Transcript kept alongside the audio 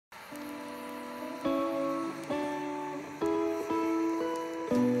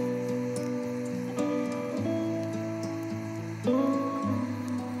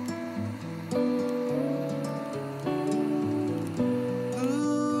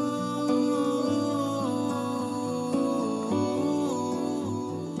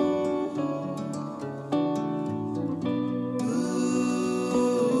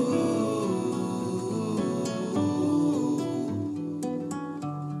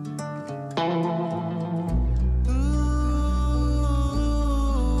You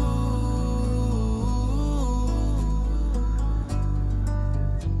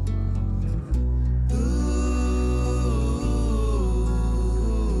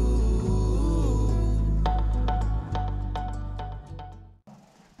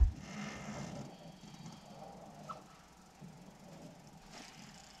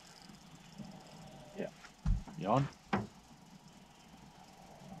on?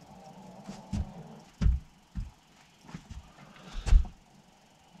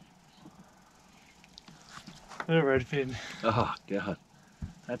 A redfin. Oh God!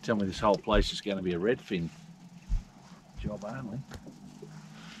 Don't tell me this whole place is going to be a redfin job only. It's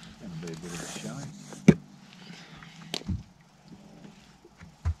going to be a bit of a shame.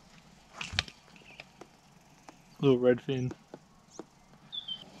 Little redfin.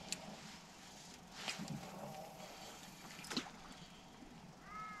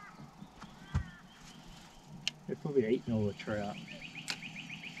 They're probably eating all the trout.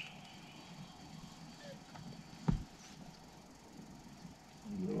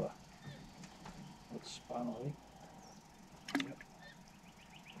 Lure. What's spun, I think. Yep.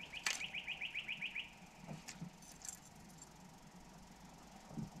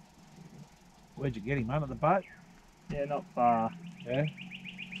 Where'd you get him, under the boat? Yeah, not far. Yeah.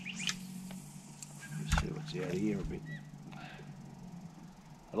 Let's see what's out here a bit.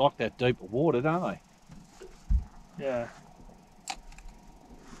 They like that deeper water, don't they? Yeah.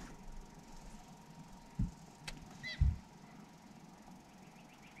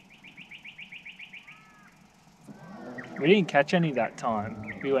 We didn't catch any that time.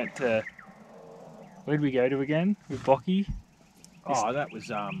 We went to, where'd we go to again? With Bocky? Oh, that was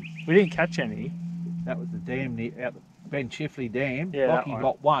We didn't catch any. that was the dam near out the Ben Chifley Dam. Yeah, that Lockie one.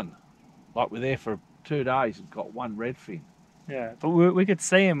 got one. Like we're there for 2 days and got one redfin. Yeah, but we could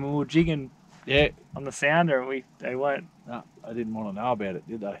see them. We were jigging Yeah. on the sounder, and they weren't. No, they didn't want to know about it,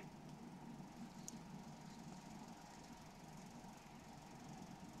 did they?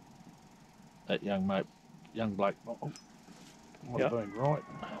 That young bloke, might have been right.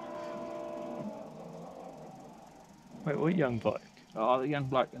 Wait, what young bloke? Oh, the young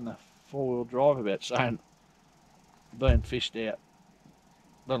bloke in the 4-wheel drive about saying being fished out.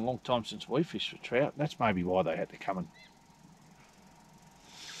 Been a long time since we fished for trout. That's maybe why they had to come and.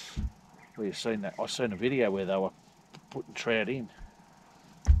 Well, you've seen that. I seen a video where they were putting trout in.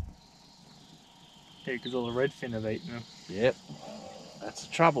 Yeah, because all the redfin have eaten them. Yep. That's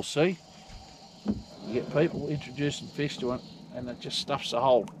the trouble, see? You get people introducing fish to it and it just stuffs the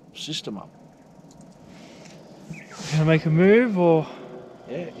whole system up. Gonna make a move, or?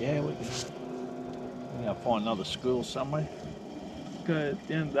 Yeah, we can. We're going to find another school somewhere. Go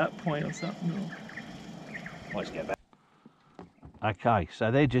down to that point or something. Or... Let's go back. Okay,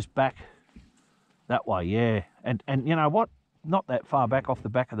 so they're just back that way, yeah. And you know what? Not that far back off the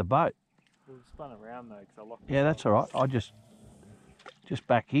back of the boat. We spun around though, because I locked. Yeah, that's all right. I just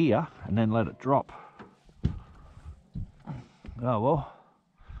back here and then let it drop. Oh well.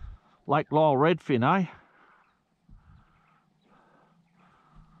 Lake Lyell redfin, eh?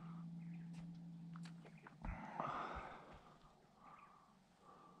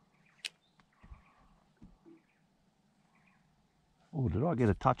 Oh, did I get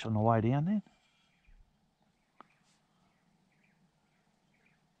a touch on the way down then?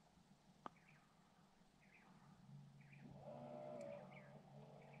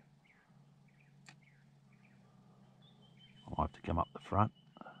 I'll have to come up the front.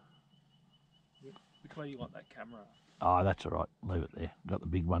 Which way do you want that camera? Oh, that's all right. Leave it there. Got the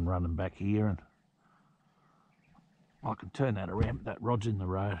big one running back here, and I can turn that around, but that rod's in the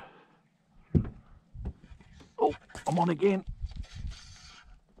road. Oh, I'm on again.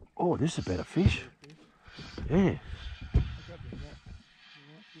 Oh, this is a better fish. Yeah.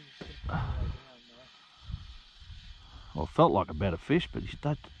 Well, it felt like a better fish, but he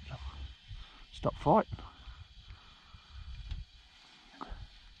stopped fighting.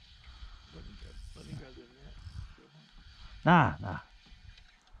 Nah.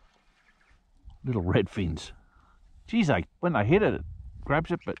 Little red fins. Geez, when they hit it, it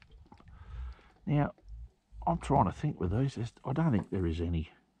grabs it, but now I'm trying to think with these. I don't think there is any.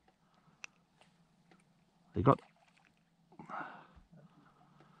 They got.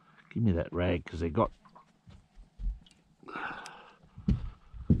 Give me that rag, because they got.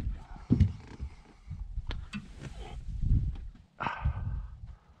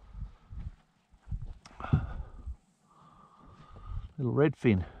 Little red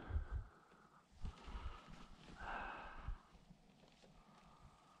fin.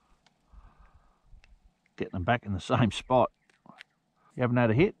 Getting them back in the same spot. You haven't had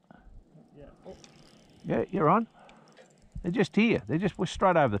a hit? Yeah, you're on. They're just here. We're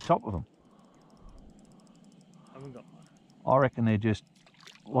straight over the top of them. I haven't got mine. I reckon they're just,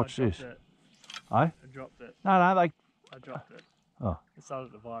 watch I this. dropped it. Eh? I dropped it. No, I dropped it. Oh. It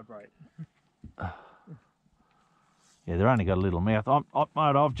started to vibrate. Yeah, they've only got a little mouth. Mate,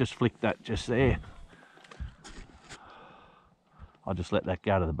 I've just flicked that just there. I'll just let that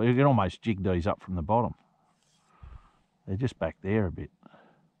go to the... You can almost jig these up from the bottom. They're just back there a bit.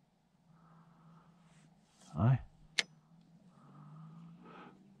 Eh?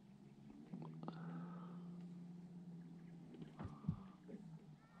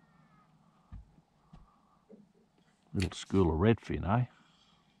 Little school of redfin, eh?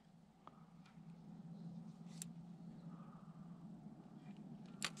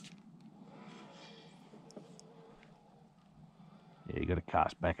 Yeah, you got to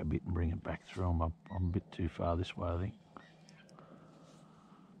cast back a bit and bring it back through them. I'm a bit too far this way, I think.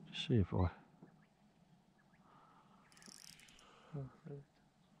 Just see if I...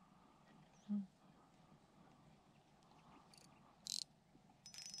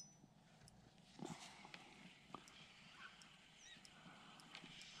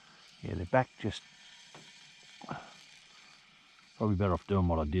 Yeah, they're back just... Probably better off doing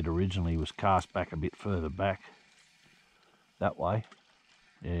what I did originally, was cast back a bit further back. That way.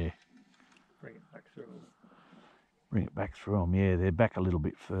 Yeah. Bring it back through. Bring it back through them. Yeah, they're back a little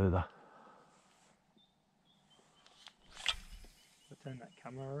bit further. Turn that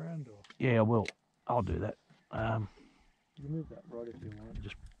camera around, or? Yeah, I will. I'll do that. You can move that rod if you want.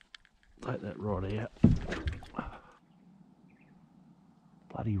 Just take that rod out.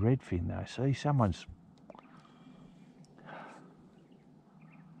 Bloody redfin though, see, someone's...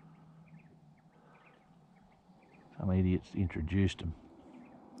 Some idiots introduced them.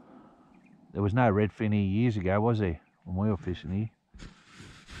 There was no redfin here years ago, was there, when we were fishing here?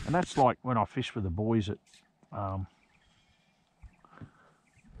 And that's like when I fished with the boys at...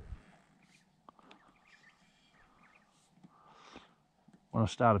 when I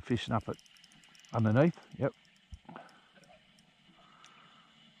started fishing up at underneath, yep.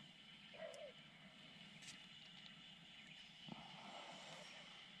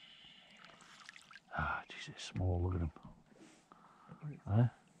 Ah, geez, they're small, look at them.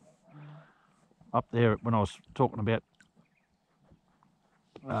 Up there, when I was talking about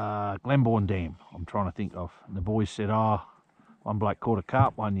Glenbourne Dam, I'm trying to think of, and the boys said, oh, one bloke caught a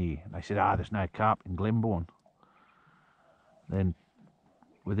carp one year, and they said, there's no carp in Glenbourne. Then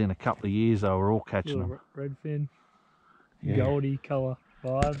within a couple of years, they were all catching them. Redfin, yeah. Goldie colour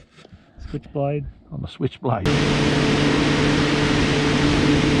vibe, switchblade. On the switchblade.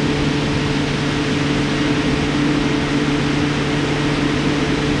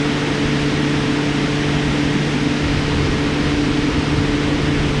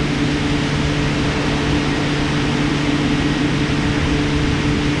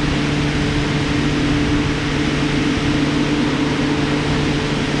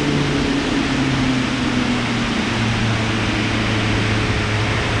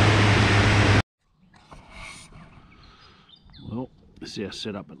 Well, this is our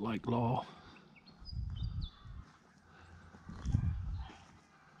setup at Lake Lyell.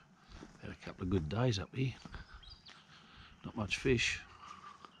 Had a couple of good days up here. Not much fish.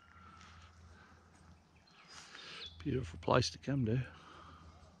 Beautiful place to come to.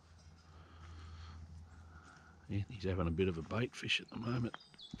 Anthony's having a bit of a bait fish at the moment.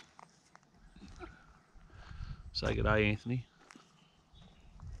 Say good day, Anthony.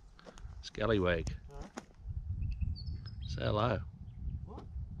 Scallywag. Huh? Say hello. What?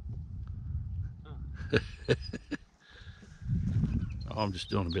 Oh. I'm just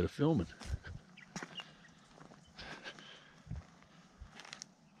doing a bit of filming.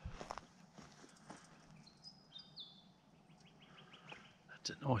 That's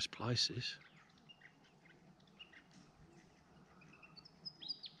a nice place, this.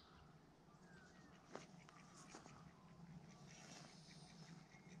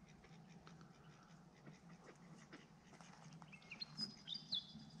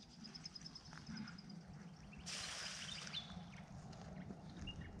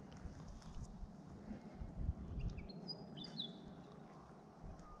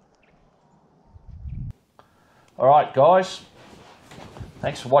 Alright guys,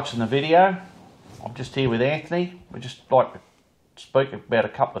 thanks for watching the video. I'm just here with Anthony. We just like to speak about a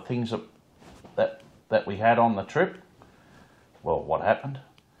couple of things that we had on the trip. Well, what happened?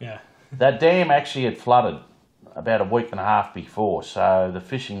 Yeah. That dam actually had flooded about a week and a half before, so the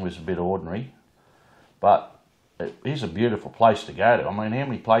fishing was a bit ordinary. But it is a beautiful place to go to. I mean, how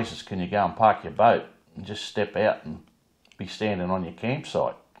many places can you go and park your boat and just step out and be standing on your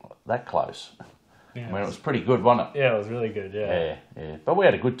campsite that close? Yeah, I mean, it was pretty good, wasn't it? Yeah, it was really good. Yeah. Yeah. But we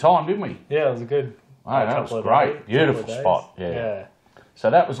had a good time, didn't we? Yeah, it was a good. Oh, that was great. Beautiful spot. Yeah. So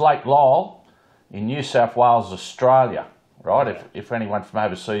that was Lake Lyell in New South Wales, Australia, right? Yeah. If anyone from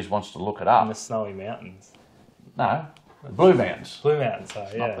overseas wants to look it up. In the snowy mountains. No, the Blue Mountains. Blue Mountains,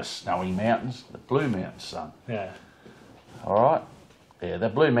 yeah. Not the snowy mountains, the Blue Mountains, son. Yeah. All right. Yeah, the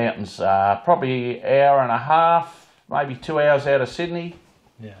Blue Mountains are probably hour and a half, maybe 2 hours out of Sydney.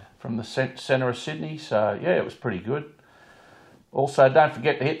 Yeah. From the centre of Sydney. So, yeah, it was pretty good. Also, don't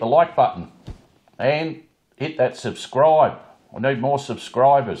forget to hit the like button and hit that subscribe. We need more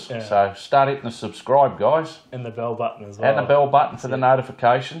subscribers. Yeah. So, start hitting the subscribe, guys. And the bell button as well. And the bell button for the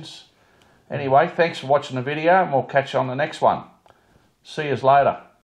notifications. Anyway, thanks for watching the video, and we'll catch you on the next one. See you later.